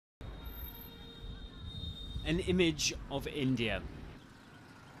An image of India.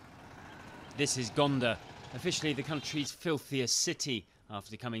 This is Gonda, officially the country's filthiest city,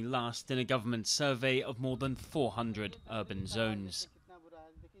 after coming last in a government survey of more than 400 urban zones.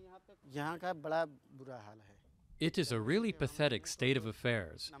 It is a really pathetic state of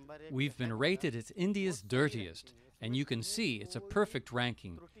affairs. We've been rated as India's dirtiest, and you can see it's a perfect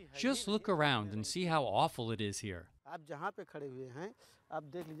ranking. Just look around and see how awful it is here.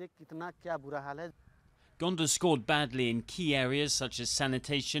 Gonda scored badly in key areas such as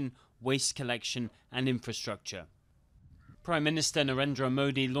sanitation, waste collection and infrastructure. Prime Minister Narendra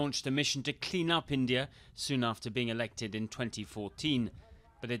Modi launched a mission to clean up India soon after being elected in 2014.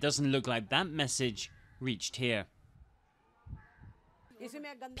 But it doesn't look like that message reached here.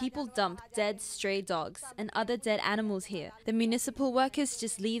 People dump dead stray dogs and other dead animals here. The municipal workers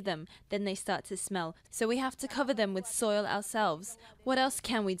just leave them, then they start to smell. So we have to cover them with soil ourselves. What else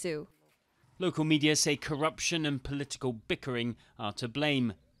can we do? Local media say corruption and political bickering are to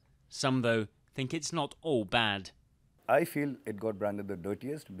blame. Some, though, think it's not all bad. I feel it got branded the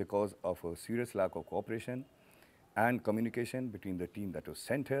dirtiest because of a serious lack of cooperation and communication between the team that was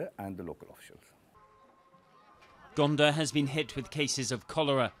sent here and the local officials. Gonda has been hit with cases of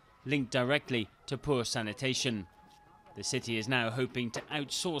cholera linked directly to poor sanitation. The city is now hoping to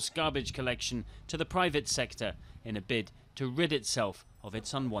outsource garbage collection to the private sector in a bid to rid itself of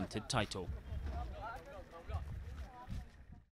its unwanted title.